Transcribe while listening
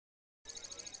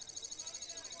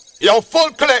Yo,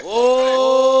 Fullklipp.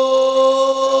 Oh,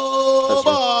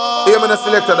 Hear me the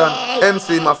selector done.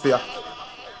 MC Mafia.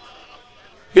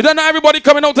 You don't know everybody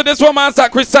coming out to this one, man.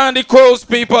 Sacro Sanct, the Crows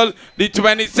people. The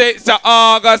 26th of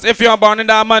August. If you're born in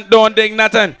that month, don't dig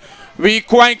nothing. We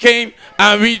Quanking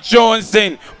and we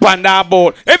Johnson. Panda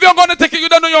boat. If you're gonna take it, you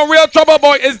don't know you're in real trouble,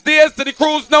 boy. It's this to the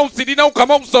Crows now. CD now come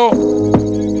out, so.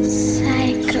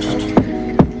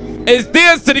 It's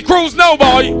this to the Crows now,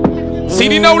 boy.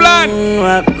 CD no land.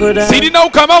 CD no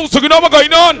come out, so you know what's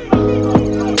going on.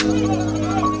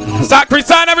 Sacro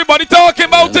Sanct, everybody talking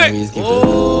about it.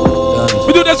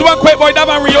 We do this one quick, boy. That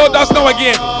man Rio does now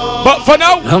again. But for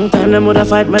now, long time them woulda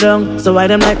fight me down, so why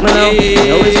them like me now?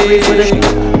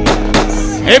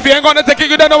 If you ain't gonna take it,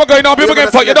 you don't know what's going on. People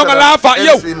get fucked, you don't gonna laugh at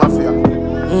you.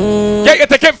 Get your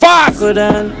ticket fast.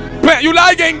 Play, you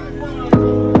lying?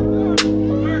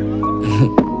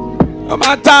 I'm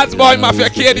on Taz boy, Mafia,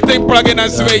 kid, the thing plugging and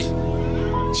sweet.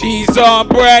 Cheese on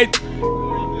bread.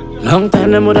 Long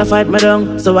time them woulda fight me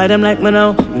down, so why them like me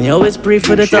now? Me always pray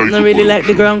for the top, not really like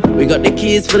the ground. We got the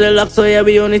keys for the lock, so yeah,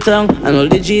 we own it tongue. And all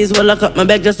the G's will lock up my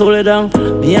back, just hold it down.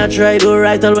 Me I try to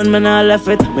right all when me not left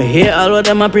it. Me hear all of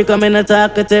them a pre-coming a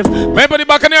talkative. Remember the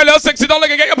back in there, little $60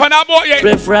 can get you up on that boat, yeah.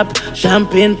 Spliff rap,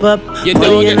 champagne pop. You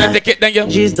don't get the ticket, then you.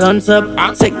 G's done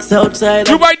up, 6 outside.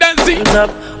 You by dancing.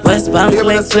 West Bank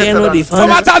links playing with the fun.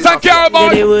 Come on, Taz and care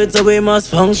about it. The words so we must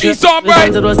function. She's so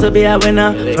bright. It was to be a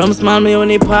winner. From small me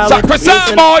only power. Sacro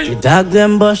Sanct boy. The dog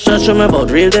them bust shot show me about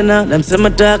real dinner. Them say my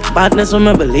dark badness when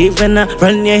me believe in her.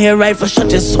 Run your hair right for shot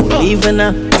just so leaving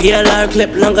her. PLR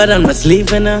clip longer than my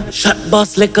sleeve in her. Shot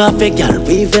boss lick off a gal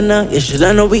weaving her. You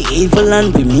shoulda know we evil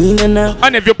and we mean in her.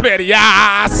 And if you play the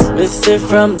ass, Mr.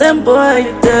 from them boy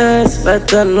dance,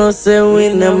 but I know say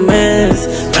we no mess.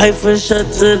 Rifle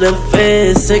shot to the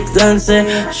face, 6 dancing,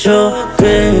 show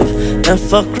grave. And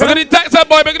fuck look at the tax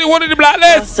boy, make it one of the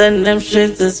blacklist. Send them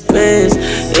straight to space.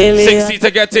 60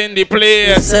 to get in the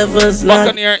place. Sevens back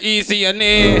on here easy and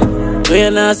near. We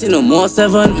ain't not see no more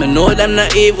 7. Me know them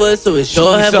not evil, so it's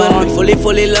sure heaven. We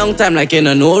fully long time like in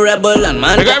a no rebel and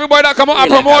man. They got everybody that come out on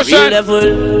promotion.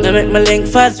 They make me link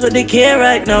fast with the K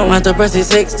right now. Want to press the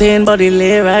 16, body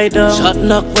lay right down. Shot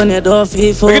knock when you door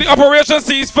FIFA. Make it the operation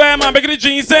cease fair, man. Make it the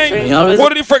jeans thing.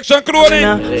 What are the friction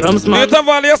clothing? From small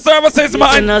Valley services,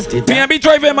 man. B&B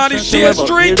driving, man. The sheer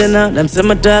streets. Them say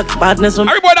my dark badness.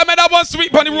 Everybody that made that one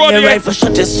sweep on the road, yeah. Right for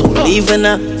shot is so leaving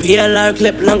her. PLR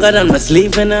clip longer than my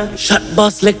sleeve in her. Shot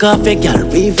boss lick off a gal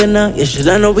weaving her. You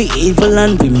shoulda know we evil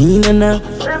and we mean in her.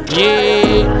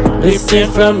 Yeah. We see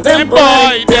from them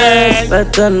boy dance,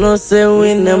 but I know say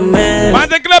we no man. Man,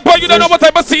 the club boy, you don't know what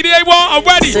type of CD they want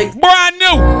already. Brand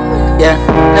new. Yeah,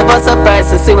 never surprised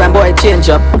to see when boy change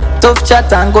up. Tough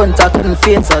chat and gun talk and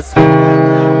faints us.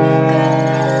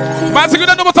 Man, so you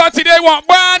don't know what type of CD they want.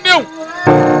 Brand new.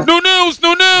 New news,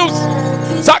 new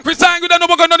news. Sacro Sanct, you don't know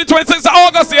what's going on the 26th of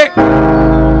August, yeah.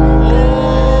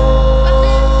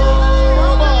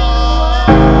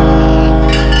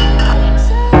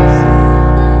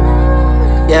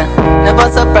 Yeah, never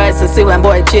surprised to see when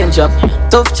boy change up.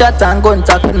 Tough chat and gun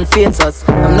talk and faints us.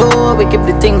 I know we keep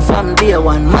the thing from day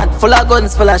one. Mad full of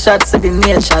guns, full of shots to the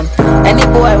nation. Any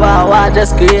boy wow,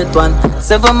 just create one.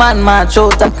 7 man march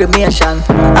out a cremation.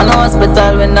 I know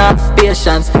hospital with enough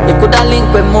patience. You coulda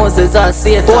link with Moses or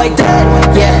Satan. Boy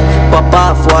dead, yeah. Pop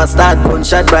off war start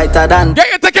gunshot brighter than. Yeah,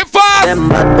 you take it fast. Them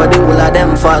bad body all of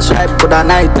them fast. Stripe coulda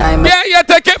night time. Yeah, you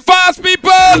take it fast,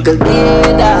 people. Eagle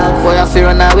day dog, boy I fear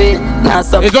run away. Now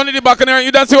some. It's only the back in there.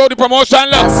 You don't see all the promotion,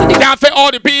 look. You can't fit all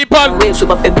the people.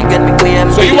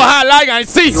 So you a high like I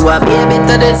see. You a baby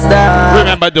to this dog.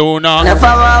 Remember do not. Never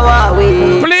walk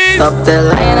away. Please. Stop the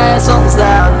line and songs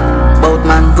down. Bout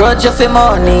man grudge you for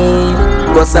money.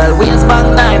 Go sell wheels back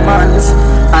 9 months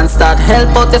and start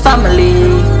help out the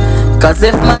family. Cause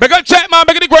if man make a check man,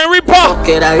 make it the Grand Reaper.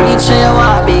 Okay, I reach you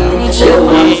want be. You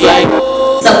want fly.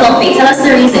 So Pompey, tell us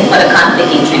the reason for the conflict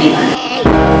in Trinidad.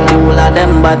 All of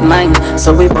them bad mind,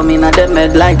 so we bomb in a them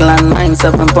head like landmine.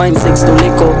 7.6 to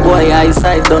lick up, boy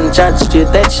eyesight. Don't charge straight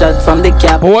head shot from the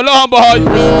cap. Hold on, boy.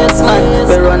 Yes, man,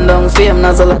 we run down fame.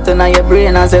 Now so lot in your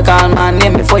brain as you call my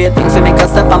name before you think to make a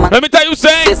step. Let me tell you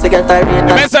something. Yes, get a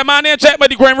rate. You say my name check, but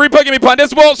the Grim Reaper give me on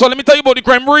this ball. So let me tell you about the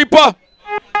Grim Reaper.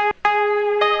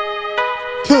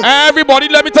 Everybody,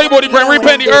 let me tell you about the Grim Reaper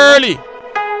in the early.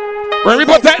 Grim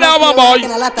Reaper take that one, boy.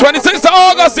 26th of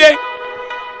August, yeah.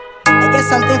 I get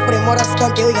something for the mother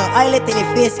stunt, we gon' highlight in the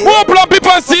face. Who plump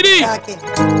people on CD?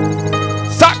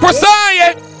 Sacro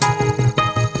Sanct.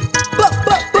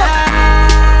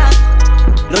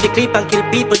 Know the clip and kill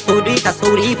people, so do it, that's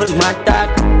so evil, mad dog.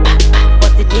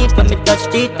 What it need when me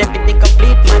touch it, everything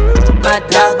complete, mad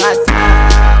dog, mad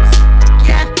dog.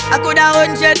 Yeah, I a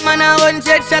 100 man, a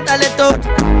 100 shot a let out.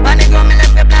 Panic on me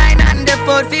left me blind and the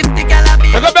 450 caliber.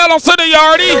 Look at Bell on City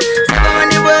Yardy. Seven on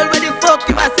the world, where the fuck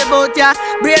you ask about ya?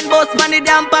 Brain boss man, the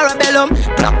damn parabellum.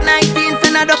 Clock 19,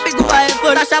 send a dopey go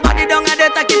iPhone. Dash a body down a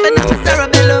data, keep it on the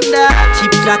cerebellum da.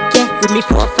 Cheap clock, yeah, with me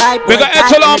 4-5. Big up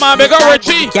Echelon, man, big up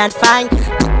Richie. Can't find.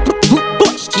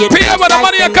 Pay him with the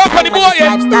money and company, boy,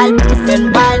 yeah. Lifestyle,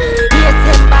 and wild.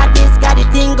 PSM bodies got the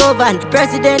thing over.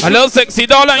 President. A little $60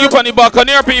 you on the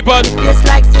Buccaneer, people. Just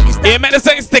like city. He made the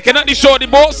sense sticking at the show, the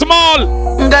boat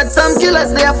small. Got some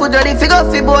killers there for ready figure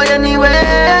fi boy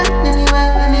anyway.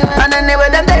 And anyway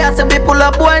them they have to be pull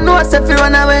up boy no say fi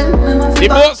run away. The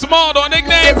boat small, don't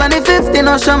nickname. Even the 50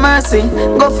 no show mercy.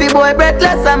 Go fi boy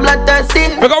breathless and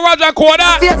bloodthirsty. We got Roger Quarter.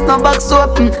 Face no box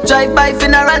open. Drive by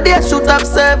funeral they shoot up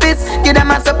service. Give them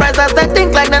a surprise as they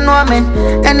think like they know me.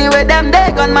 Anyway them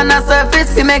they gunman a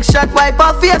surface. Fi make shot wipe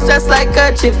off face just like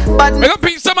kerchief. But We got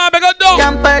pizza man, we got dog.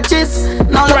 can purchase.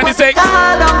 Now look 26.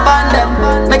 call on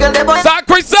them. Make a boy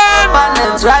Sacro Sanct.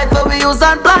 panels. Rifle we use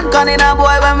and plant gun in a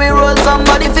boy when we roll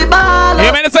somebody fi ball.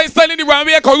 He made the sense styling the round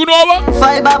vehicle, you know what?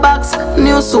 Fiber box,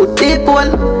 new suit, deep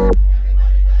hole.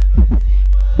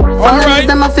 Alright.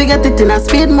 Them a forget it in a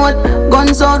speed mode.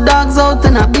 Guns out, dogs out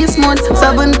in a beast mode.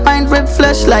 7-pint red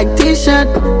flesh like t-shirt.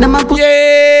 Them a put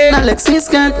Yeah. a Lexi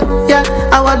skirt. Yeah,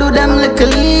 I wa do them little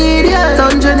idiot.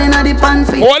 100 in a the pan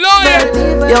feet. Hold on,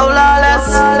 yeah. Yo lawless,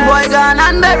 boy gone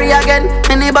and bury again.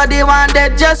 Anybody want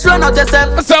that, just run out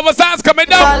yourself. Silver Sands coming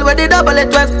down. Fall with the double it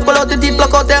west. Pull out the deep,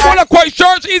 block out the Full of quite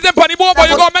church, easy for the boat, but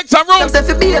you gotta make some room. them say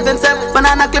fi behave themselves.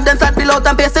 Banana clip them start below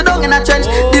and paste it down in a trench.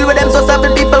 Deal with them so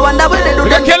simple people wonder where they do We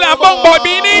them. got kill that bunk boy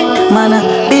Beanie. Man a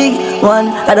big one,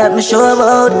 I that me show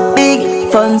about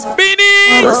big funds.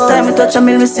 Beanie. First time I touch a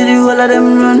mill, me see the whole of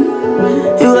them run.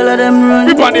 The whole of them run.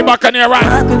 We on the Buccaneer run.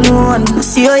 I could no one,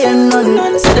 see how you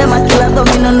none. See them a kill and come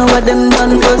in, I know what them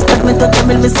done. First time I touch a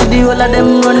mill, me see the whole of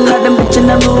them run. Got them bitch in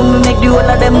the room, me make the whole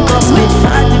of them come. Split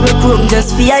 40 with chrome,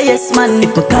 just for a yes man.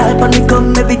 If me call pon me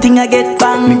come, everything I get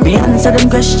bang. Make me answer them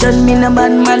question, me no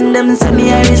bad man. Them say me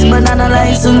a risk banana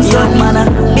license. Young man a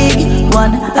big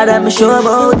one, I that me show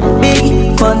about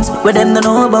big funds, where them don't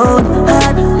know about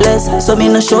heartless, so me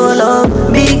no show love.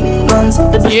 Big guns,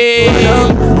 the big Yeah.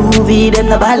 movie, them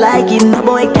no bad like it. No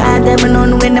boy can't tell me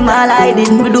none when them all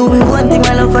hiding. We do one thing,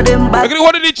 I love for them back. We're gonna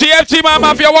go to the GFG, man,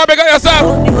 mafia war, big up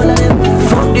yourself.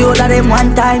 Fuck the whole of them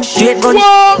one time, straight gun.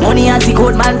 Whoa. Money and the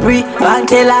code man pre, bank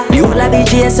teller. The whole of the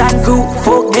GS and crew,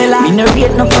 fuck Della. Me no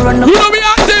rate no for run no. You know me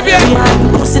active, Me yeah.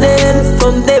 and pussy them,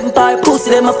 from them part,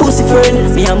 pussy them a pussy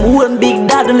friend. Me and one big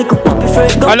dad and little puppy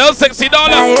friend. A little $60.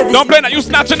 Don't play that. You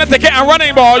snatching the ticket and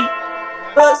running, boy.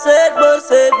 Boss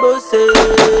it.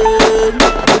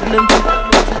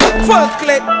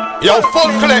 Fullklipp. Yo,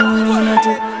 Fullklipp.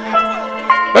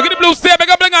 Look at the blue state, big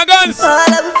up bling and guns. All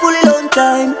of it fully long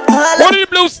time. What is the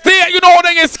blue state? You know how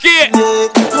they get scared.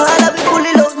 All of it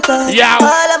fully long time. Yeah.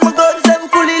 All of my guns them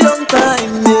fully long time.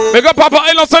 Yeah. Big up Papa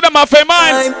Island, so them my fair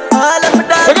man. All of my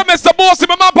Big dog. up Mr. Bossy,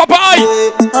 my man, Papa I.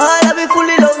 All of it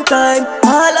fully long time.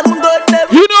 All of my guns them.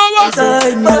 You know what?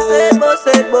 Boss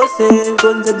it.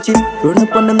 Guns them cheap. Run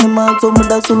up on them the mouth, so my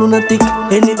dog so lunatic.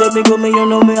 Anywhere me go, me you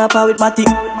know me a power with my tick.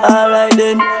 Alright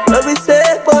then. What we say,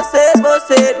 boss it.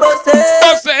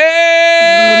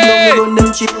 Hey. Gun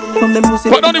them cheap. From them pussy.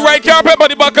 Put on the right carpet, but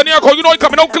the Buccaneer call. You know it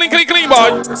coming out clean,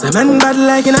 boy. Say man bad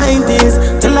like in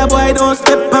 90s. Tell a boy don't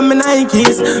step on me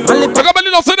Nikes. Only Big up a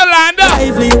little to the lander.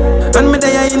 lively. And me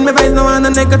there in my vibes, no one a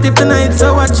negative tonight.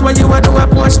 So watch what you a do, I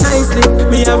watch nicely.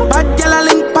 Me have bad girl a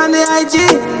link on the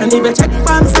IG. And if you check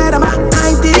pan side, I'm at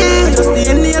 90. Just the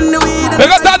Indian the weed. Big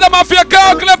up that mafia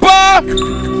car clipper.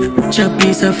 Chop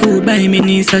piece of food, buy me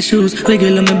knees and shoes.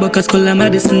 Regular me buckets, color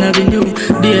Madison Avenue.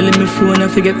 Daily me phone, I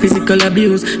forget physical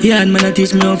abuse. Yeah, man, I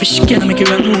teach me how fish can make it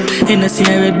right move. In a sea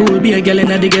Red Bull, be a girl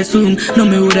in a the guest room. No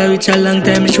me woulda reach a long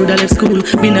time, me shoulda left school.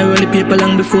 Been a roll the paper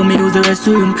long before me use the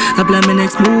restroom. I plan my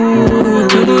next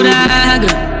move.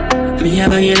 Me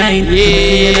have a line,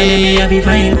 yeah, me have a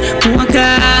fine.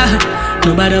 Walker.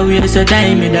 Nobody waste your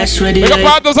time, me dash ready. Big up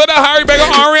partners of the Harry, big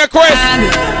up Henry and Chris.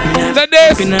 Then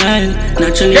this.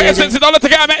 Get your $60 to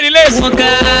get them at the list.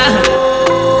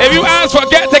 If you ask for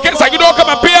get tickets and you don't come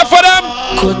and pay for them,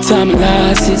 cut time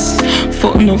glasses,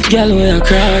 fuck enough gal where I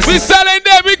cross. we selling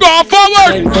them, we going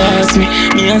forward. Time pass me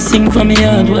and sing from me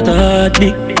heart what a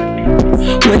heartbeat.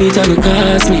 What it a go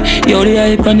cost me? Yo, the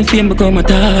hype and the fame become a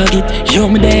target. Yo,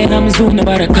 me there and I'm zone,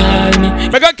 nobody call me.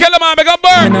 Big up Killer Man, big up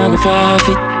Burn. And I go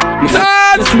forfeit. Me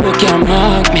Dad. smoke can't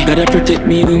mark me. Gotta protect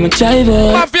me with my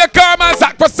chival. Mafia car man,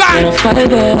 Sacro Gotta Sanct. fight so it.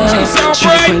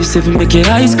 bright. 357 make your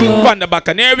eyes close. On the back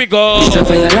and here we go. It's a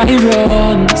fire live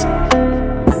runs.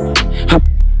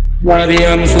 Bobby,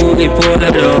 I'm fully pulled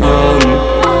down.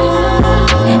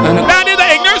 That is the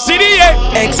ignorant city, yeah.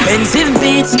 Expensive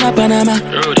beats in a Panama.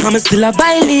 I'm still a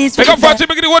buy leads. Pick up Frenchie,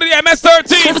 make it go to the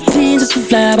MS-13. 17 just to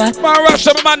fly back. Man, rush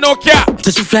up, man, no cap.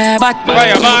 Just to fly back.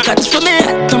 Fire, man. Catch for me,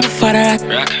 come for that.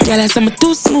 Yeah, like I'm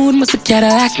too smooth, must be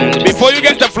Cadillac. Before you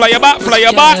get to fly back,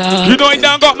 you know I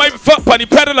done got my foot on the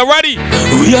pedal already.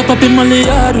 We are popping my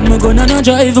yard, we gonna no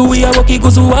drive. We are walking go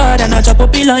so hard and I chop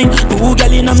up the line. Two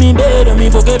gal in me bed and me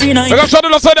fuck every night. I got shot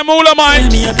outside the moolah,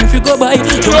 man. Me up if you go by.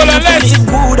 Roll a less.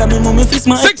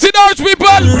 $60 people.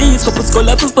 Leaves couple skull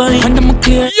up to fine. And I'm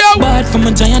clear. Yo. Bad from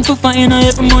a giant to fine. I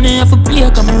have money I for play.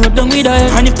 Come and rub down with her.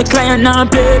 And if the client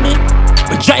not pay me,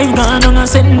 I drive gone on a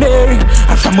St. Mary.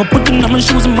 And from a putting on my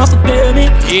shoes and must pay me.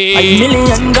 $1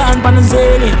 million gone pan a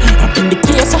zilly. Up in the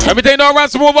case. Everything don't run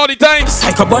smooth all the time.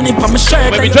 Psycho bunny from my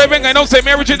shirt. When we driving, I know St.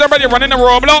 Mary she's already running the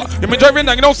roadblock. You been driving,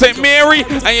 I know St. Mary,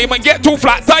 and you might get 2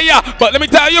 flat tire. But let me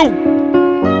tell you.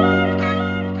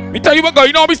 What girl,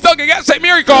 you know we still can get St.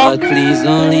 Mary car. But please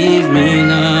don't leave me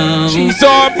now. She's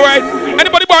on bread.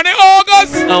 Anybody born in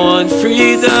August? I want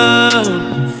freedom.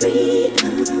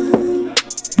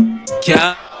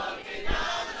 Yeah.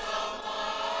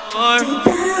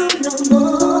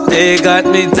 They got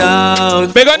me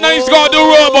down. Big up nice girl do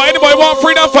road boy. Anybody want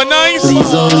freedom for nice?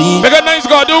 Big up nice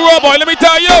girl do road boy. Let me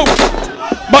tell you.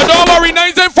 But don't worry,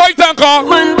 nice and fight and car.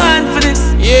 Man, ban for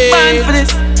this. Yeah. Ban for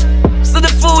this. So the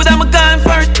food I'm gone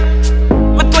for it.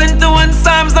 My 21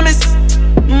 Psalms I miss.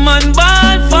 Man,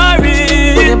 ban for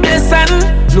it. With the blessing,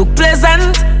 look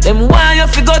pleasant. Them why you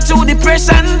fi go through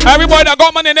depression. Everybody that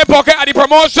got money in their pocket at the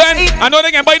promotion, I know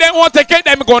they can buy them one ticket,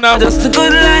 them gonna. Just a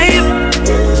good life.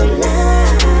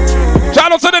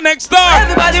 Shout out to the next star.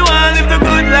 Everybody want live the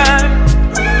good life.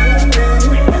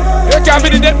 You can't be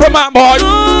the diplomat, boy.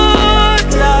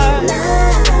 Good life.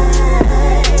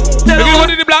 If you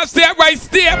want the black state, right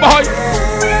state, boy.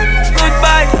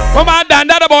 Goodbye. Come on, Dan,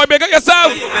 that boy, big up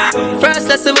yourself. First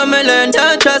lesson when me learn,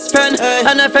 don't trust friend.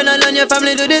 And a friend alone, your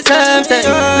family do the same thing.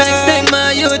 Next thing,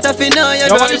 my youth, if you know your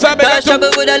road. Cause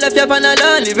trouble would have left you on a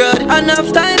lonely road.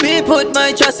 Enough time, me put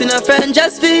my trust in a friend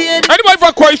just for it. Anybody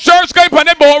from Christchurch guy on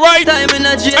the boat, right? Time in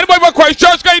a jail. Anybody from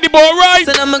Christchurch guy in the boat, right?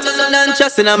 So I'm gonna learn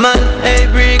trust in a man. Hey,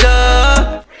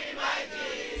 Brigo.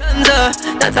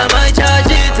 That's how I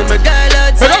charge it to my girl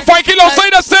outside. We got 5 kilos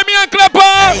inside the semi and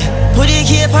clapper. Put the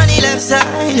cape on the left side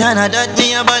and I dot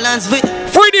me a balance with.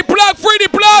 Free the plug.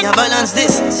 Yeah, balance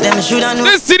this. Them shoulda know.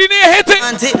 This city near hit it.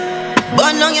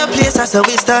 Burn down your place, that's how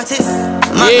we started.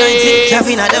 Man 90,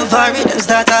 Kevin at them for it. Them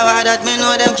start a war that me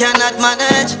know them cannot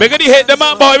manage. Because they hit the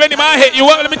man, boy. When the man hit you,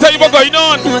 let me tell you what's going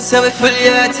on. You must say we fully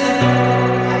hurt.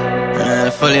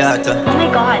 Fully hurt. Oh my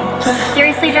god.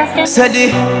 Seriously, Justin? Said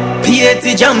the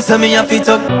P80 jam, so me a fit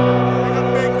up.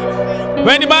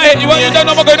 When the man hit you, you don't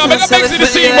know what's going on. Make a Bex in the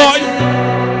scene, boy.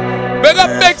 Make a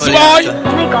Bex, boy.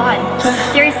 Oh my god.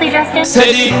 Seriously, Justin?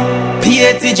 Said the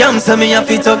P80 jam, so me a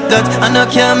fit up that. And no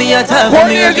care me at all.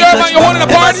 What is your man? You holding a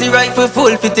party? Rifle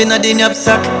full fit in a the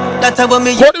knapsack. That's how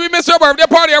me. What do we miss your birthday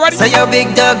party already? Say your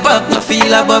big dog back, no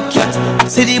feel a bobcat.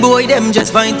 See the boy them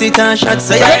just find it and shot.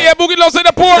 Say yeah, boogie lost in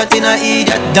the port. in a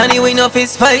idiot. Danny win off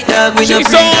his fight dog. We no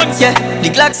on. Yeah, the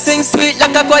Glock sing sweet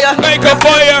like a choir. Like a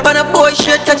fire. But a boy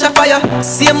shit catch a fire.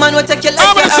 See a man will take your life.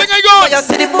 I'm gonna sing I got. You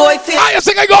see the boy feel. I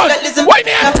sing I got. Why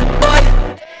not? Boy.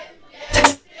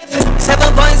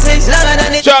 7.6 longer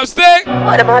than it. Chopstick.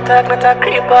 What am I talking about?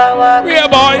 Creeper walk. Yeah,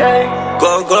 boy.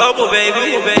 Go global,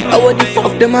 baby. I what the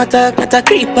fuck them attack, not a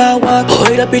creeper walk.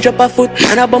 Hold up, you drop a foot,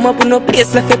 and a bum up on no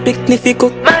place left a picnic fi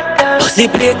cook. Pussy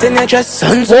plate in your chest,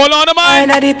 sons. Hold on,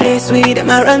 man. I the place we them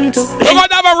a run to. You got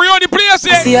to have a real the place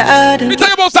here. See a Let me tell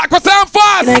you about Sacro Sanct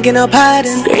fast. I get no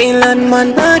pardon. Greenland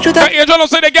man, not you that. You're trying to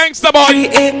say the gangster boy.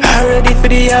 3-8, ready for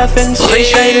the offense. Boy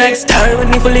shine like star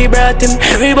when he fully brought him.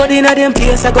 Everybody in a them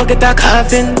place, I go get a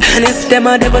coffin. And if them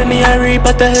a devil, me a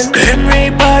reaper to him. Grim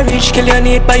reaper, reach, kill your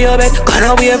need by your bed.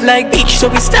 Gonna wave like beach, so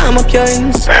we stamp up your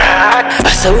ends.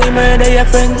 That's how we murder your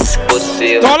friends.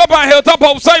 Call up on Hilltop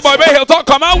outside, boy. Hilltop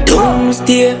come out.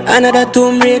 Doomsday, another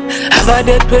tomb rape. Have a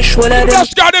dead wish, one of them.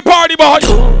 Just got the party, boy.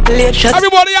 Late shots.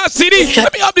 Everybody at city.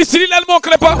 Let me up the city, let more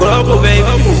clipper.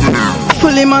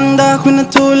 Fully man dark with a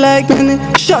two like penny.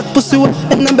 Shot pussy up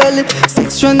in the belly.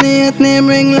 628 name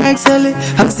ring like Sally.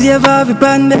 I see a Vavi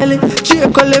Pandeli.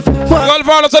 Jacob left. Girl,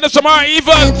 follow us on the summer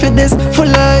evil. For this full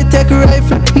high tech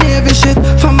rifle. Navy shit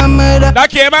for my murder. That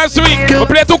came out sweet. We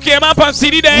play 2 came up on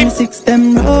CD day. 6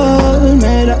 them roll.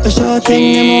 Murder a short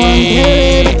thing. Them one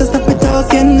carry. Better stop me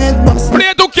talking. Net boss.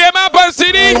 Play 2 came up on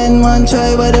CD. And one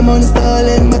try but them only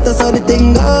stalling. But that's how the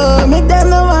thing go. Make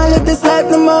them no want live this life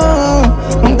no more.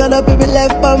 I'm gonna be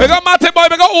left by We got Matty boy,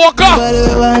 we got Walker.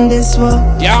 Everybody want this one.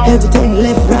 Yeah. Everything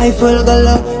left, rifle,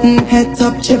 gala. Head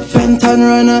top, chip, Fenton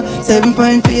runner. 7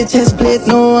 point for your chest plate,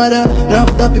 no other.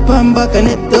 Enough up your pan back and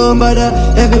it don't bother.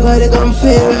 Everybody gon'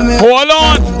 feel with me. Hold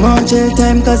on. More jail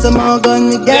time cause I'm all gone.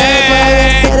 Me get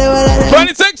Yeah.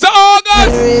 26th of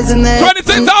August.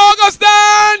 26th of August,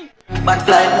 then. Bad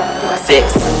fly,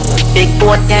 6. Big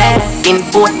boat, yeah,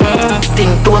 important,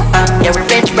 sting to you're a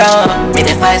rich bro, me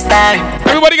the 5-star.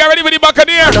 Everybody get ready for the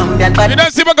Buccaneer. You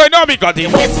don't see what going on, because the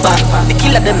West back, the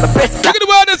killer them the press. look at the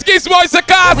world, this case boys a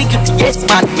cast. We get the yes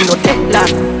man, you know, 10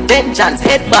 land, 10 chance,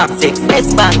 head back, 6,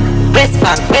 West bank, West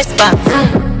bank, West bank.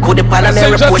 Could the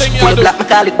Panamera push, full black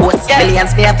Macaulay post.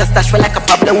 Millions me have to stash for like a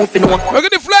Pablo Wolf in one. Look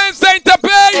at the flying Saint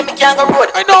Pay.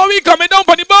 I know we coming down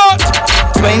for the boat.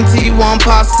 21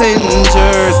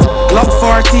 passengers, Glock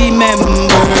 40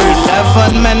 members,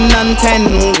 11 men and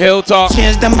 10. Hilltop.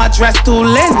 Change them address to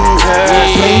lenders.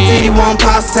 21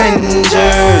 passengers.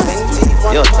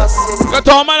 Yo, Got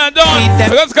Tom man and Don.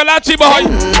 We got Scalachi boy.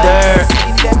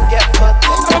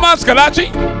 Come on,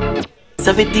 Scalachi.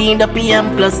 17 the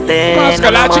PM plus 10.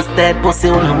 Scalachi. Almost dead, pussy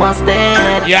almost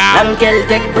dead. Yeah. I'm girl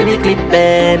take pretty clip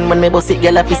bend. When me bossy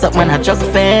girl a piece up man I just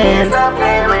fan.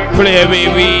 Play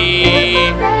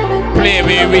baby. Play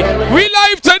baby. We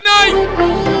live tonight.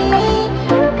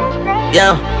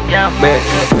 Yo, brave.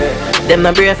 Them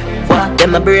a brave. What?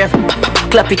 Them a brave.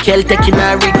 Clappy kill taking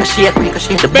a ricochet.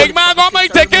 The Big man got my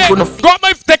ticket. Got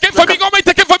my ticket for me. Got my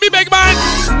ticket for me, big man.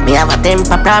 Me have a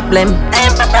temper problem.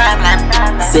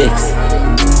 6.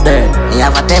 Third, me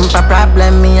have a temper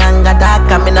problem. Me anger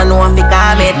dark and me no know if it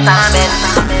calm it.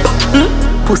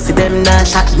 Pussy them nah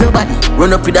shot nobody.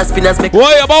 Run up with the spinners make.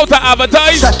 What about to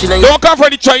advertise? Don't come for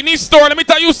the Chinese store. Let me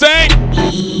tell you, say.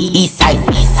 East side.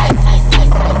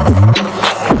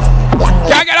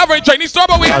 Can't get over in Chinese store,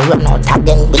 but we. Run out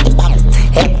again with the bomb.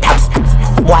 Head taps.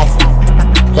 Wife.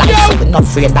 Yo,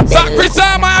 Sacro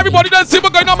Sanct, everybody does see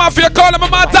what's going on, my fear. Call them a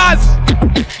matters.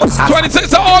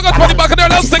 26th of August, when the back of their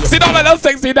little $60, little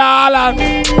 $60.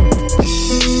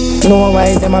 No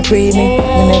why them a pre me,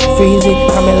 the neck freezy,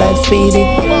 and me life speedy.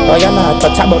 Oh, you're not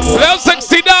touch about me. Little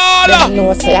 $60.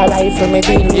 No say I ride for me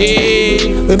deal.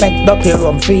 Yeah. We make ducky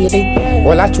rum freely.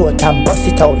 Well I throat and bust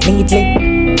it out neatly.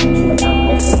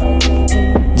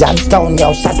 Johnstown,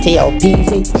 yo, shotty, yo,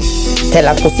 peasy. Tell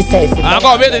her pussy safe. I'm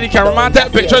gonna wait till the cameraman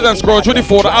take pictures and scroll through the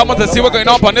photo album to see what's going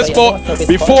on this boat.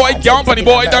 Before I jump on the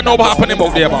boat, I don't know what's happening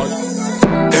out there, man.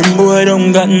 Them boy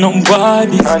don't got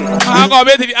nobody. I'm gonna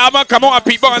wait till the album come out and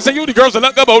people and say, you the girls are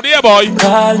look about there, boy.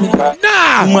 Call me.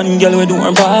 Nah. One girl we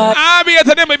doing bad. I'll be here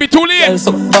to them, it be too late.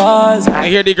 I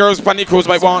hear the girls funny cruise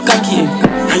by one.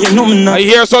 You know me now. I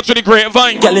hear such a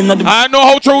grapevine. I know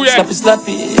how true yet.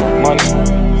 Slappy.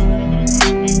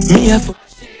 Me have.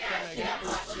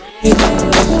 We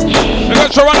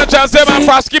got Toronto Chance, man.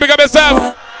 Frosky, big up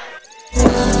yourself.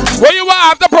 Where you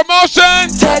at after promotion?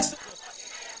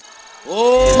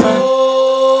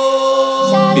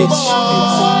 Bitch.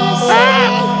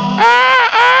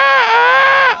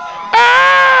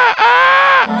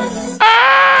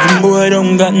 Boy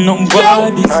don't got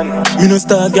nobody. Me no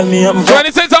start, girl, me up.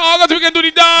 26th of August, we can do the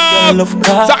dance.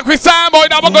 Sacro Sanct, boy,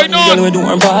 that was going on. Girl, we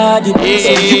doing body. So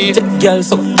you take girl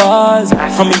so bars.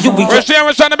 I mean, you be. We're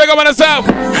trying to big up on herself.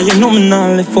 And you know me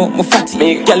now, left out my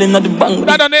fatty. Girl in the bank.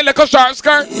 That don't need like a short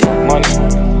skirt.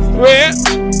 Wait.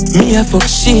 Me a fuck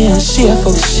shit, she a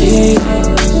fuck shit.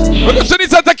 We're going to see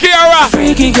this at Takira.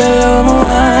 Freaky girl,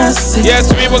 I'm a see.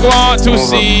 Yes, we will want to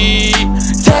see.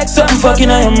 Text some fucking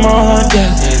I am on,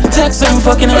 yeah. Text some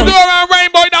fucking I am on. Do around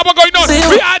rainbow, that was going on.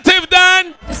 We active,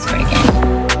 Dan.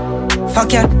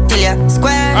 Fuck ya, till ya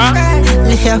square.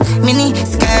 Lift your mini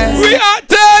skirt. We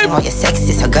active. Oh, you're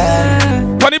sexy, so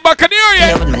girl. Funny Buccaneer,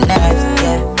 yeah. With my nerves,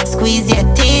 yeah. Squeeze your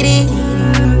titty.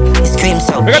 You scream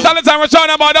so we got all the time we're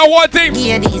talking about that whole thing.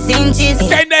 Yeah, these inches.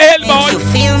 Get in the hell, boy. You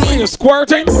feel me? You're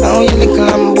squirting. Oh, you little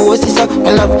lambo, sister,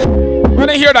 I love. When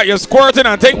I hear that you're squirting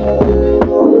and thing,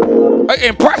 I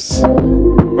impressed.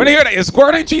 When I hear that you're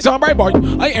squirting, cheese on my boy.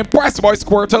 I impressed, boy,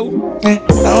 Squirtle.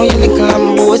 Oh, you little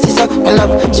lambo, sister, I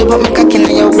love. She put me cock in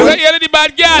your way. Look at the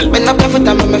bad girl. Bend up your foot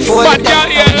and make me fall. Bad girl,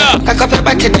 yeah, look. Cock up your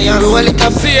back in your roll it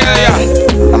up. See ya,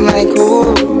 yeah. I'm like,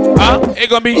 ooh. Huh? It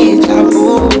gonna be. Deja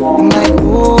vu. I'm like,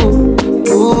 ooh.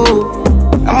 Ooh.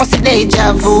 I must say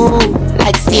deja vu.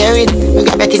 Like steering. We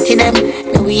got back into them.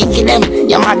 We kill them.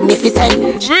 You're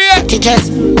magnificent. Sweet.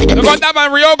 Just with the you got that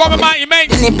man Rio going my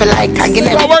mate. Nipple like I get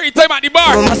them. Don't worry, time at the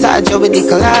bar. I'm massage you with the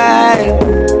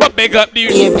collide. But big up the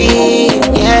baby,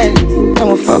 yeah. I'm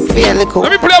a fuck feel cool.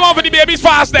 Let me play one for the babies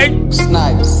fast, eh?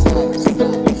 Snipes.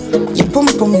 You pum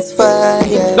pum is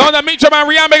fire. Don't meet your man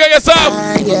Rihanna, big up yourself.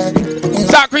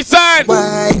 Sacro Sanct.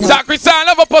 Sacro Sanct,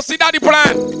 love a pussy daddy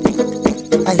plan.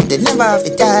 And they never have the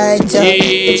time.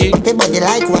 Yeah. People they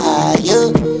like why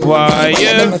you? Why you?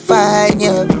 Let me find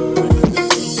you.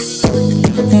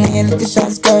 Me little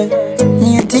shots girl.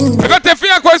 Me a thing. I got the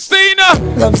fear, Christina.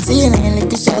 Love seeing me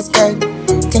little shots girl.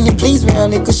 Can you please wear a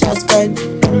little shots girl?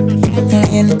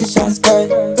 Me little shots girl.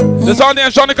 This all day,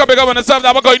 Sean, come big up on the stuff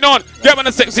that we're going on. Get on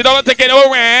the $60 ticket over.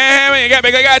 When you get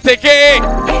big, you got to take it.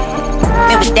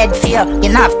 Me be dead fear. You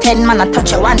know have 10 man, I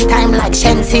touch you one time like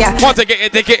Shensia. Want to get your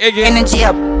ticket again? Energy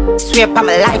up. Swear on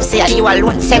my life, say you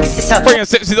alone sexy, so bring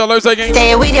 $60 again.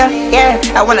 Stay with you, yeah.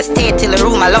 I wanna stay till the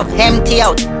room I love empty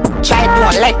out. Try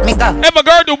don't let me go. If a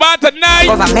girl do bad tonight,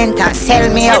 government can sell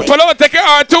me out. Pull over, take it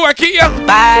R2, I keep you.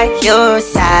 By your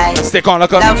side. Stick on,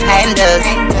 look up. Love handles.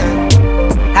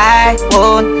 I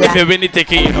won't lie. If you win the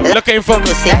ticket, looking for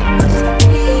me.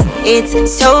 It's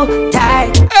so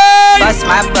tight. Hey! Bust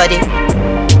my body.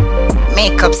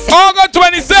 Makeup set. August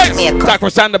 26th. Sacro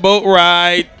Sanct the boat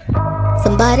ride.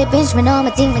 Somebody pinch me on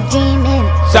my team and dreaming.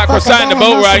 Sacro Sanct the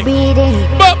boat ride.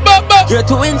 But. You're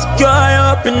too insecure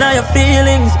up in your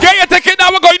feelings. Get your ticket now,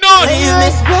 we're going on. You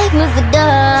respect me for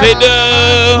done.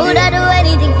 Would I do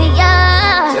anything for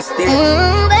ya?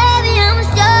 Baby, I'm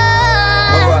sure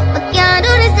I can't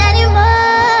do this anymore.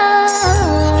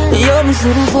 Yo, me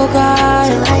shouldn't forget.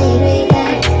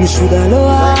 Me shoulda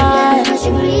lowered.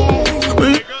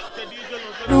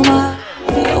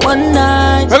 One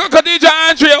night. I got Khadija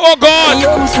Andrea, oh God.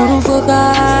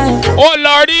 Oh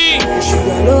Lordy.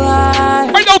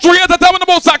 Right now, 3 years at time on the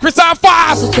most Sacro Sanct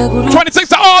fast.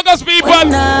 26th of August, people.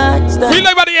 We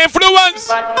live by the influence.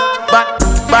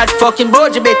 Bad fucking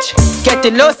boja bitch.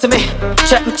 Getting lost to me.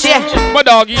 Check my chain. My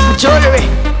doggy. My jewelry.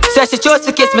 So she chose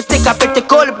to kiss me, stick up at the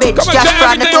cold bitch. Got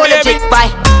from the toilet chick.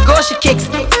 Bye. Go she kicks.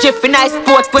 Jiffy nice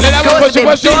sport. Put it close to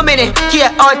me. 2 minutes.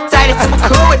 Here outside. It's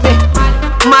cool with me.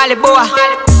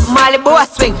 Malibu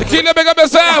swing. Kill the big up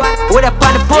yourself. With up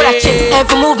on the polar chick.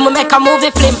 Every move me make a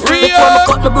movie film. Before me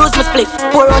cut me bruise me split.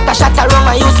 Pour out a shot around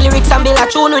my use lyrics and build a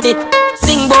tune with it.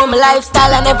 Sing about my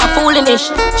lifestyle and never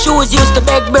foolish. Shoes used to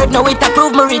beg bird, now it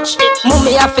approve me rich.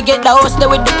 Mummy I forget the house there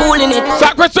with the pool in it.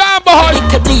 Sacro Sanct boy.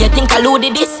 You think I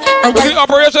loaded this? And the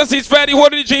operation sees Freddy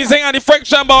holding the jeans and the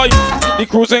friction boy. The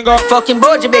cruising go. Fucking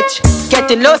boja bitch.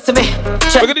 Getting lost to me.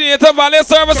 Look at the Native Valley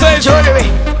services. Jewelry.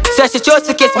 So she chose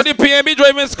to kiss me. The PNB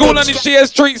driving school and the share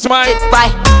streets, man.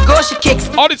 Bye. Go she kicks.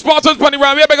 All the sponsors money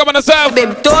around here, big up on yourself.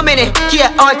 Baby, 2 minutes. Here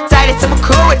outside, it's some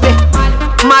cool with me.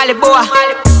 Malibu.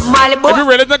 If you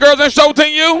really the girls ain't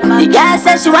shouting you. The girl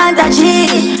says she want a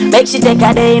G. Make she take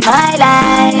a day in my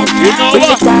life. You know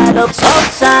we start up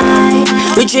outside.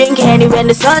 We drink any when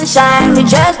the sun shine. We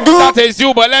just do. That is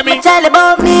you, but let me tell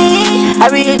about me. A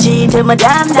real G till my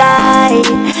damn die.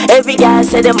 Every girl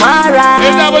say them alright.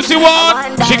 Is that what she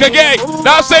want? She can get.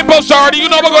 Now simple, shorty. You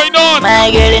know what's going on.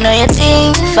 My girl, you know your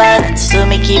thing fat, so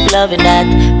me keep loving that.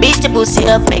 Beat the pussy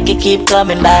up, make it keep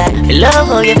coming back. I love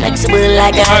how you're flexible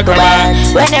like a acrobat.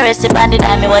 When you rest it on the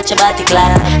dime, me watch your body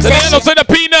clap. Say the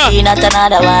peanut. Peanut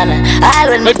another one. I'll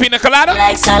when me pina colada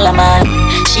like Solomon.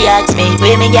 She asks me,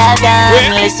 where me girl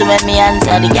gone? Listen when me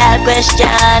answer the girl question.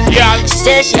 Yeah. She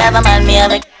says she have a man, me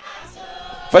have a.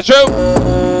 For true.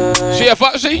 She a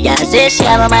fuck she? Yeah, say she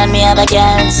have a man, me have a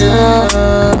girl too.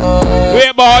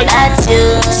 Wait boy. That's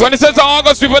you. 26th of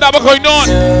August, people that were going on.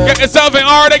 Get yourself in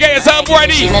order, get yourself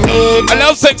ready. A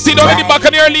little sexy, don't let the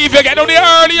Buccaneer leave you. Get down there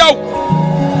early out.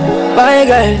 My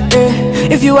girl,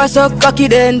 if you are so cocky,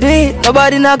 then do it.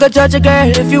 Nobody not go judge a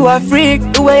girl. If you are freak,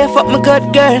 the way you fuck my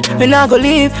good girl, me not go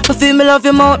leave. But feel me love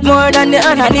your mouth more than the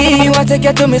honey. You want to take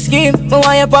you to me scheme, me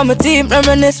want you on my team.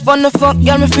 Reminisce fun the fuck,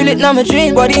 girl, me feel it now my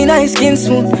dream. Body nice, skin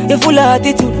smooth, you full of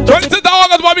attitude. 26th of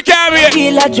August, Bobby Carey.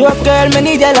 Feel like joke, girl, me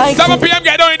need you like 7 p.m.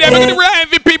 get down in there, look at the real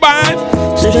MVP band.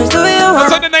 So just do you want.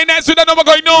 Sunday night, next week, I know what's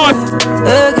going on.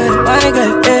 Girl, my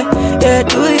girl, yeah,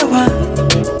 do you want.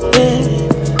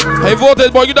 I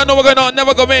voted, boy. You don't know what's going on.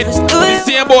 Never come in. The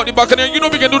same boat, the Buccaneer. You know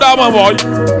we can do that one, boy.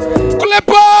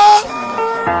 Clipper!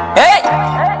 Hey!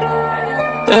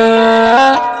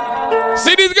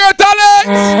 See this girl, Tally?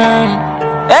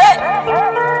 Hey!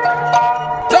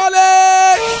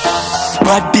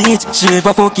 Bad bitch, she live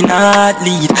a fucking hard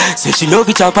lead. Say she love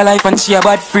each other life and she a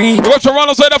bad free. You watch her run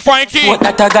outside the Frankie. What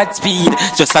that I got speed.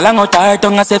 Just a long out her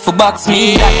tongue and say for box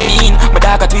me. That mean, my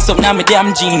dog a twist up now my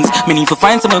damn jeans. Me need to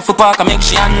find someone for park and make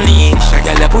she unleash. I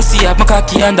got a pussy up my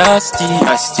cocky and a stitch.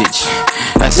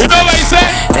 You know what I say?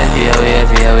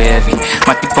 Heavy.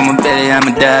 My tip on my belly and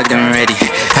my dog them ready.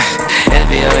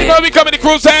 Heavy. You know we coming to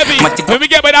cruise heavy. When we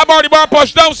get by that body bar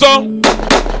push down, so.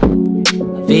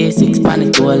 V6 pan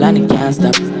it all and it can't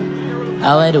stop.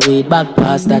 I wear the weed back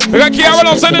past that. We got Kiara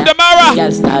outside in the Mara.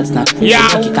 Girl starts now. Yeah.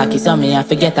 Cocky so me I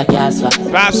forget a gas for.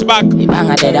 Flashback. The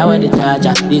banger dead I wear the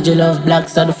charger. DJ love black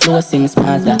so the flow seems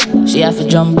smarter. She have to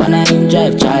jump on her in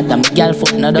drive charter. My girl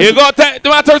foot another. You go take the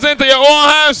matters into your own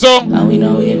hands, so. And we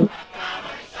know it.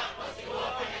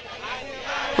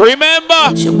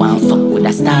 Remember. She want fuck with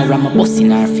a star. I'm a boss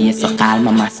in her face so call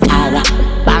my mascara.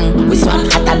 Bang, we swap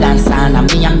hotter than sauna.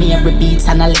 Me and me every beats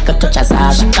and a little touch of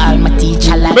Zara. She call my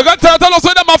teacher like. We got to tell us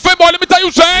that my friend boy, let me tell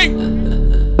you saying.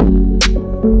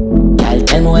 Girl,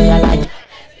 tell me what you like.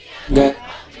 Girl.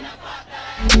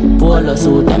 Polo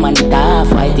suit, them and it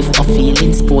half white. If I'm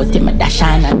feeling sporty, my dash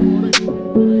on.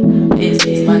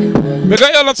 We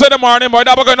got you outside the morning, boy.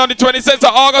 That we're going on the 26th of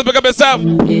August. Pick up yourself.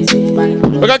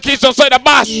 We got keys outside the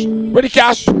bash. Ready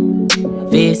cash.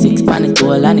 V6 pan it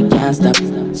all and it can't stop.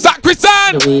 Sacro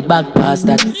Sanct. The weed back past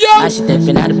that. Yo. As she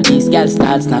stepping out the piece, girl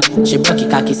starts now. She broke it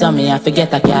cocky so me I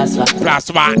forget a gas for.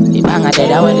 Flashback. The banger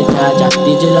dead I wear the charger.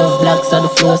 DJ love black so the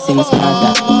flow sings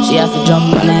smarter. She have to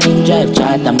jump on her in drive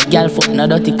charter. My girl foot no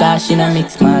dirty car, she no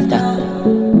mix smarter.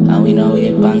 And we know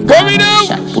it bank.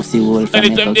 Shot pussy wolf.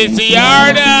 Anytime they see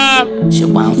her. She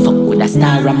want fuck with a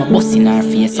star. I'm a boss in her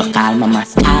face so call my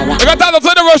mascara. We got that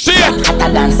outside the rush here.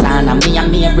 Hotter than sauna. Me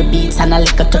and me every beats and a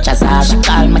little touch of Zara. She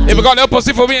call my if you got a little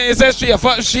pussy for me and it says she a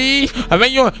fuck she, and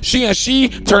when you she and she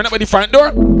turn up at the front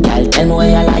door. Girl, tell me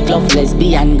where you like love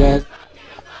lesbian girls.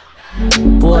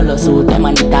 Polo suit them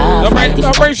and it half.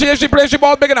 Don't bring she play she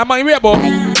ball bigger than my way, boy.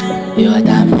 You a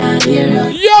damn not hear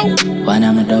yo. One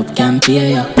of my dope can't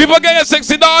pay you. People get you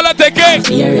 $60 ticket.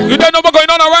 You don't know what's going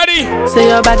on already. Say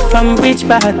you're bad from rich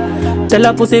bad. Tell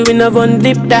a pussy we no one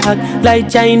dip tag. Like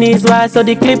Chinese war so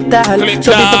the clip tag.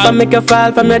 Show it up and make you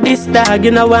fall from your disc tag.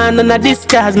 You know one on a disc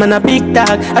cause man a big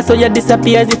tag. I saw you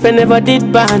disappear as if I never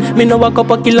did ban. Me no walk up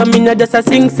a kilo, me no just a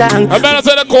sing song. I better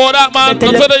say the code out man.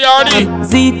 Go to the yardie.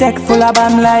 Z-Tech full of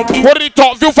bam like it. What do you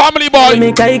talk to your family boy?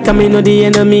 Me kike me know the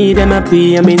enemy. Them a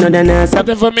pray and me know the nurse.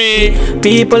 Something for me.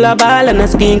 People a ball and a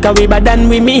screen. Cause we bad than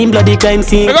we mean bloody crime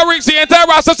scene. We got Rick the entire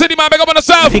Rasta City man. Big up on the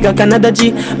south. Figure Canada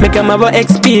G. Make them have a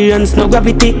experience. No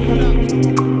gravity.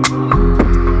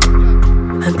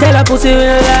 And tell a pussy we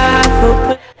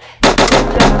laugh.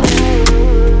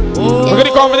 We're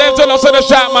getting confidential outside the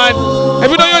shot, man.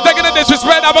 If you know you're taking the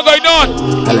disrespect, I'm going on.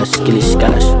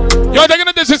 You're taking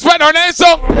the disrespect,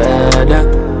 Ernesto.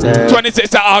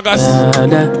 26th of August.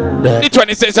 The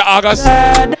 26th of August.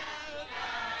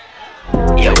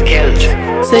 Yo,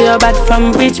 say you're bad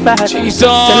from rich bad.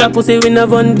 Tell a pussy we no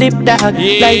one dip tag.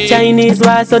 Like Chinese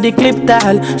war so the clip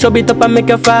tag. Show it up and make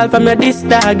you fall from your disc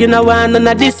tag. You know one on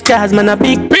a disc cause man a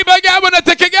big. People get when they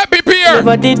take it, get prepared.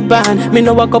 Never did ban. Me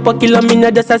no walk up a kilo, me no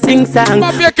just a sing song.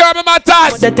 Mafia car me my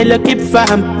task. They tell you keep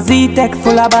fam. Z-Tech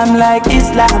full of bam like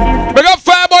Islam. Big up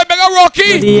Fireboy, big up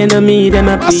Rocky. The enemy them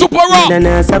a super rock. Then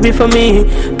a sorry for me.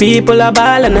 People a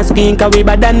ball and a screen. Cause we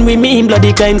bad than we mean.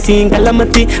 Bloody crime scene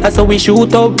calamity. That's how we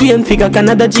shoot out brain figure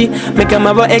Canada G. Make them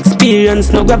have a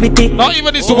experience, no gravity. Not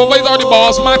even the supervisor or the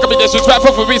boss man can be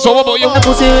disrespectful for me. So what about you?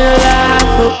 Pussy will laugh.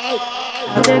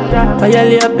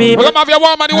 We're gonna have your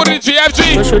war money with the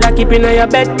GFG. You should have keep in your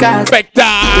bed cause Spectre.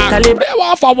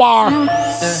 War for war.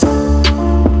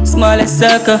 Smallest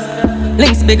circle.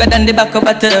 Links bigger than the back of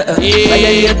a turtle.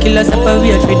 Fire killers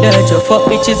separate with dirt. Your fuck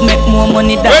bitches make more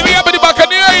money than. Baby, up in the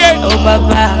Buccaneer, yeah. Over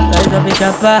bar, rise up with a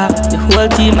bar. The whole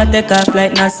team a take off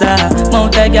like NASA.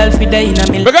 Mount a girl for day in a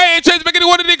mill. We got HH making the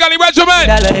one in the galley regiment.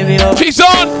 She's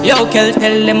on. Yo, tell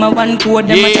them a one code.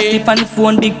 Them a chat pan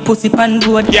phone, big pussy pan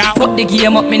road. Yeah. Fuck the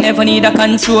game up, me never need a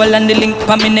control. And the link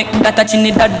pa me neck that a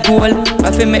chinny that goal. I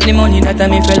feel make the money that a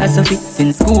me philosophy.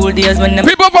 Since school days when them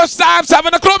people for Sam's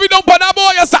having a club, you don't put that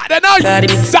boy a Saturday night.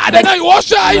 Saturday night,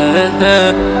 wash it.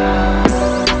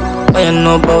 What you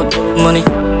know about money?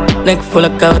 Neck full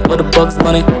of carrot for the box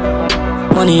money.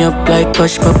 Money up like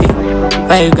hush puppy.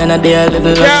 5 grand a day a little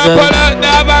luxury. Can't pull out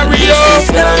never real.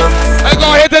 I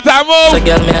go hit the time move. So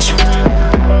girl me a shoot.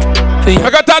 I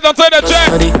got that on the check.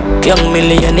 Young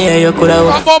millionaire you coulda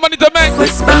got more money to make.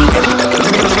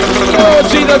 Oh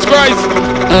Jesus Christ.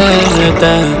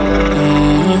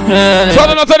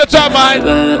 Turn on to the chat, man.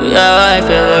 Yeah.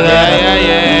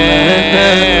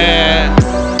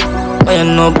 What you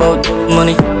know about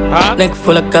money? Huh? Neck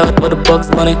full of carrot for the box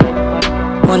money.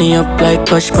 Money up like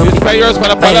hush puppy. Pay yours,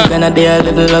 man. I'm gonna do a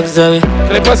little luxury.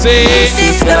 Clip a see.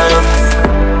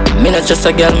 Me not just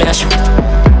a girl, me a shoot.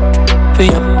 We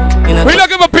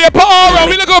looking for paper all around.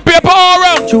 We look up paper all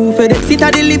around. True for the sit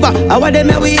at the liver. I want them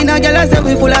we in a girl and say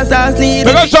we full of sauce need.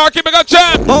 We got Sharky, we got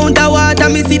Champ. Mount of water,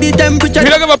 me see the temperature. We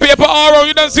don't give a paper all around.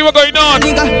 You don't see what's going on.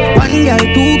 Nigga, 1 girl,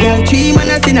 2 girl, 3 man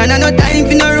a sin and no time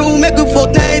for no room. Make a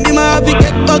fuck night, be my happy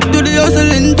get back to the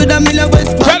hustle into the middle of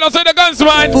West. Tell us the guns,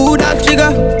 man. Food up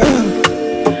trigger.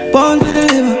 Pound to the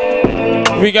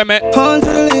liver. We get me. Pound to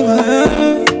the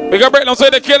liver. We got break down say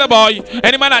the killer boy.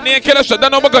 Any man that name killer should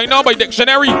don't know what's going on by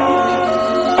dictionary. Me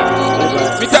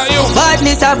tell you.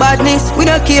 Badness or badness, we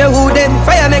don't care who them.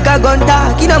 Fire make a gun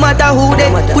talk, it no matter who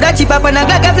them. Put a chip up and a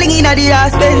Glock a fling in a the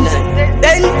ass bends.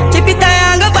 Then chip it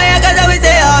and go fire cause I will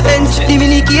say offense. The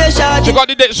mini key shot. She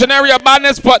got the dictionary of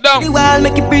badness put down. The wall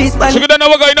make it breeze man. She don't know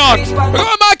what's going on. We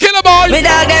got my killer boy. Me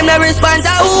dog them the response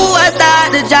of who I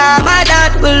start the jam. My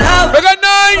dad will love. We got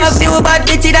nice. A few bad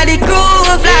bitches that the crew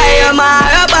will fly. I'm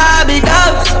a Barbie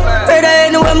dogs. Brother,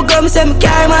 you know when me come, say me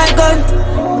carry my gun.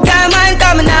 Carry mine,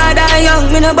 coming out that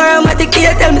young. Me no borrow my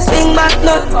ticket, tell me swing back,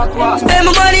 no. Spend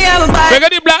my money, I'm a buy. We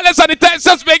got the blacklist on the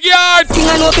Texas big yard. Sing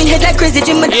and open head like crazy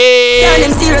Jim. Yeah,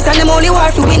 them serious and them only war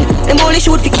to win. Them only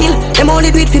shoot for kill, them only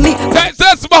do it for me.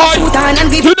 Texas boy. Shoot on and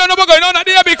you don't know what's going on at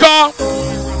the because.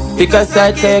 Pick a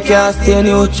side, take your stay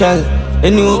neutral. A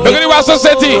new look at the Rasta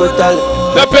City.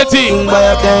 The petty. King boy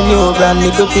up there new brand.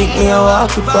 Nigga pick me and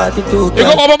walk with 42. You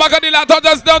go over back at the laptop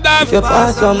just down there. If you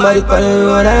pass somebody on the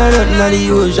road, I don't know the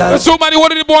usual. There's so many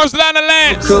one of the boys land and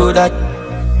land. So that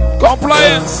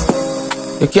compliance.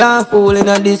 You can't fool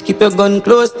in this, keep your gun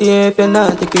close to you if you're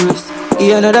not taking risk.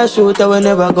 He another shooter, we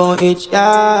never gon' itch,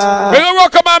 yeah. We gon'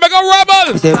 rock a man, we gon'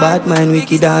 rebel. We say bad man,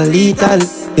 wicked and lethal.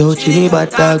 Yo, chilly bad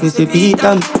dog, we say beat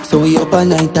them. So we up at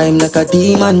night time like a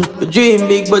demon. We dream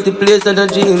big, but the place of the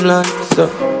dreamland. So,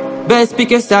 best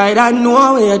pick your side and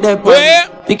know where you're where?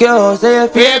 Pick your house, say your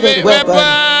favorite weapon.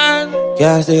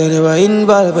 Can't say you never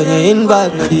involved when you're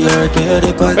involved. Not the earth where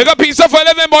they come. We got pizza for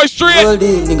 11 boys straight.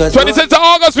 26th of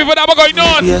August, people that were going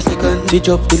on. Be a second, switch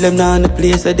up till them now in the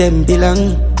place where them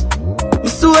belong.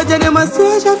 Soldier, them a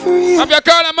soldier for real. I'm your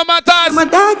girl and my matters. My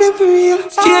dog, them for real.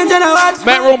 Strange and a watch.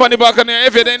 Make room on the balcony.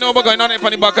 If you didn't know what's going on on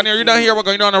the balcony, you don't hear what's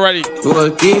going on already. The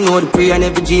whole team know the pre and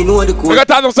every G know the code. We got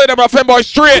time to say them, bro. Femboy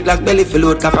straight. Black belly for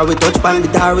load. Café we touch pan the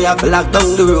tar. We have to lock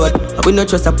down the road. And we not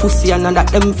trust a pussy and none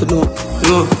that them for no.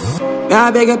 I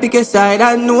beg you pick a side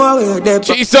and know where they're.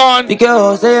 G-son. Pick your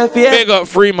house, say your fear. Big up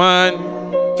free man.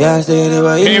 Can't say you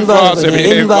never involved. When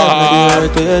you're involved, not the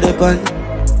earth where they pan.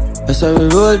 That's how we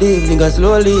roll deep, niggas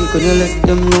slowly. Could you let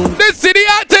them move? This city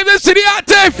active, this city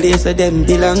active. Place of them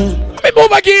belong. Let me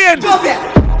move again.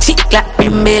 Chick clap,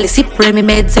 brim belly, sip remy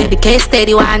meds, the case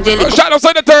steady, one jelly. Shout out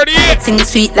to the 38. Sing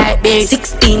sweet like berry,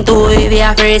 16 to we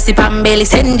have a recipe and belly.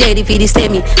 Send Jady for the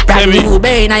semi. Brand new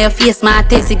berry, now your face, my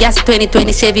taste. Gas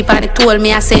 2020 Chevy, pan it told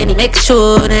me I send it. Make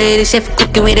sure the chef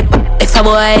cooking with it. If I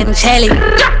boy and Shelly.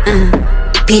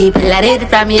 People are ready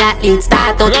from me at least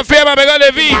start out. We got Fairman, we got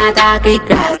Levy. Not a quick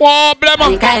grab. Oh, blemmer.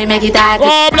 Make it hard.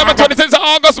 Oh, blemmer, 26th of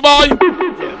August, boy.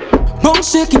 Bone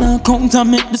shaking and count and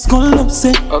make the skull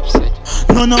upset.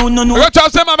 No. We got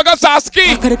Charles, man, we got Saski.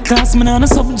 I got a class, man, on a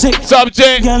subject.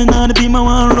 Girl, in order to be my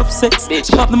one rough sex. She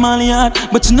pop the molly hard,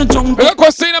 but you no drunk. We got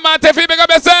Christina, man, Tiffy, big up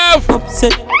yourself.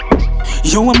 Upset.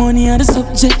 You want money on the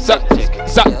subject.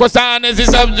 Croissant is the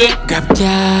subject. Grab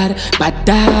card, bad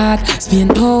dog, spin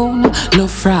tone,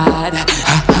 love fraud.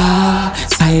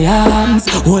 Science,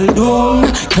 hold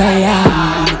on,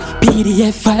 client.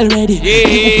 PDF file ready.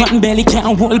 Yeah. Pan belly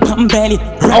can't hold pan belly.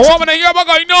 I want to hear what's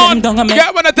going on.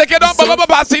 Yeah, when I take it on,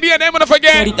 but CD and then when I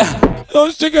forget.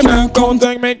 Those chicken and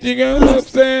contact make you get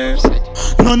upstairs.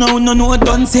 No,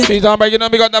 don't say. She's on break, you know,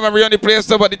 we got them every on the place,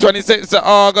 but the 26th of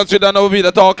August, you don't know we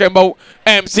are talking about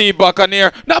MC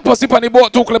Buccaneer. Not pussy on the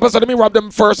boat, 2 clippers, so let me rob them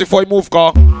first before I move,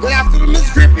 car. Good afternoon,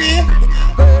 Miss Grippy.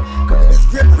 Miss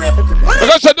Grip. We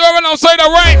got your door outside the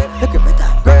right.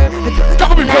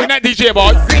 Come on, before that DJ,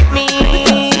 boy.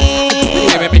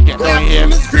 Yeah, let me get down here.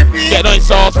 Get on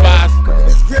sauce fast.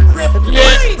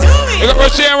 Yeah. We got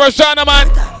Roshi and Roshana, man.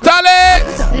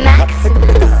 Tally. Max.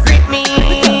 Grip me.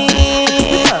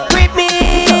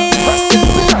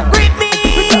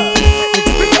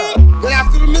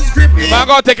 Man,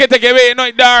 go take it away,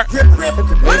 no, there.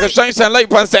 You can shine some light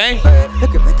pan saying.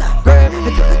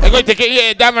 I'm going to take it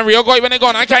here, damn and real. Go when they go,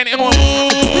 I can't home.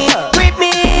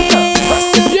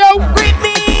 Yo.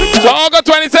 So, August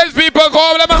 26 people,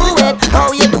 call them.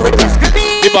 How you do it, Miss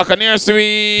Grippy? The Buccaneer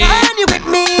sweet. And you with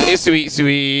me. It's sweet,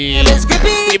 sweet. Miss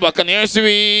Grippy. The Buccaneer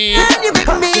sweet. And you with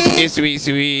me. It's sweet,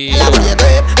 sweet. I love you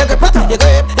grip, you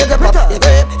grip.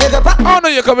 Oh no,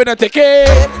 you come in and take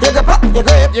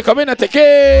it. You come in and take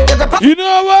it. You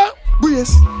know what?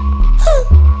 Brace.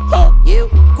 You.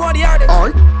 Go on the yard.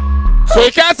 So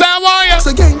you can't say I want you.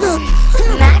 So gang up.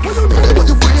 When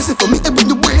you brace it for me, when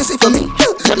you brace it for me.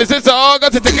 26th of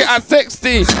August, you take it at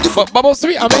 60. But Bubble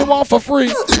Sweet, I mean one for free.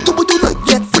 Do what you like,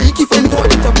 get freaky for me.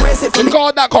 We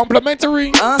call that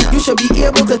complimentary. You should be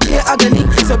able to clear agony.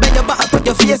 So bend your back, put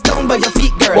your face down by your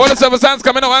feet, girl. All the Sacro Sancts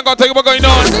coming out, I ain't gonna tell you what's going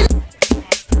on.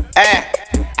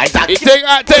 Exactly. You take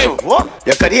that thing.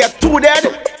 You could hear 2 dead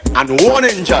and 1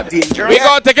 injured. We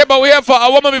gonna take it, but we here for a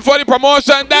woman before the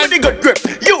promotion. Then the good grip.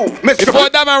 You, Mr. Before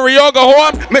that man Rio go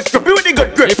home. Mr. Beauty,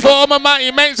 good grip. Before my man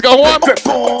Immense go home. Grip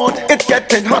good. It's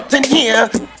getting hot in here.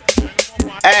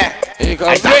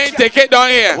 Exactly. Take it down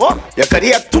here. What? You could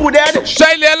hear 2 dead.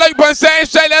 Shiley, I like what saying.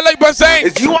 Shiley, I like what saying.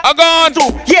 Is you I'm gone.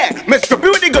 Yeah, Mr.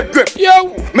 Beauty, good grip.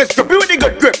 Yo. Mr. Beauty,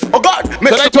 good grip. Oh God.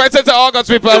 Tonight, 26th of August,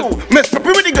 people. Yo, Mr.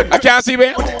 Beauty, good grip. I can't see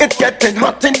me. It's getting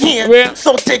hot in here. Where?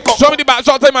 So take off. Show me the back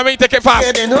shot time, I mean take it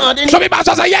fast. Show me back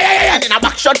shot time. Yeah. And in a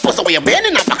back shot, push away your bed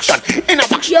in a back shot. In a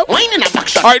back shot. Wine in a back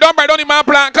shot. Alright, don't break down the man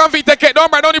plan. Comfy, take it.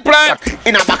 Don't break down the plan.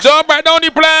 In a back shot. Don't break down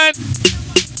the plan.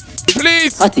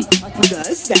 Please.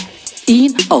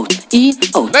 In, out, in,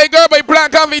 out. Hey girl, by plan,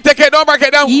 comfy, take it. Don't break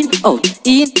it down. In, out,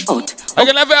 in, out. I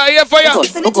can leave it here for you.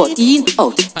 Oh God, in,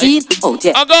 out,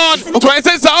 yeah. I'm gone.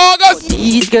 26th of August.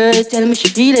 These girls tell me she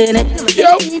feeling it.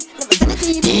 Yo.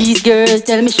 These girls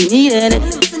tell me she needing it.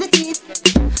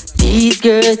 These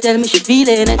girls tell me she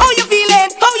feeling it. How you feeling?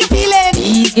 How you feeling?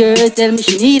 These girls tell me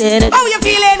she needing it. How you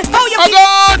feeling? How you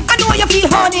feeling? I know you feel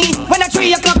honey. When at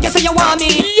 3 o'clock you say you want me.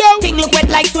 Yo. Thing look wet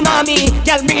like tsunami.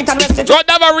 Girl, bring it and rest it. Don't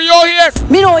have a Rio here.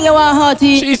 Me know you want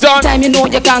hearty. She's on. Time you know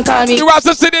you can't call me. You have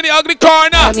to sit in the ugly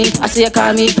corner. Call me. I say you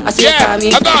call me. I say you call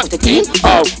me. I'm gone. In,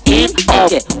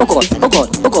 out, yeah. Oh God, oh God,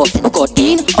 oh God, oh God.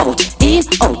 In, out,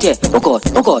 yeah. Oh God,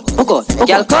 oh God, oh God.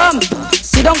 Girl, come.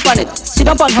 Sit down on it. Sit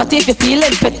down on hot if you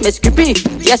feeling fit, Miss Grippy.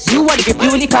 Yes, you want to grip.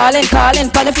 You only calling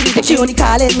for the she only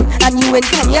calling. And you ain't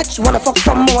come yet. You wanna fuck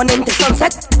from morning to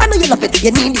sunset. I know you love it.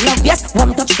 You need love, yes.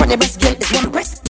 One touch on your breast, girl, is one press.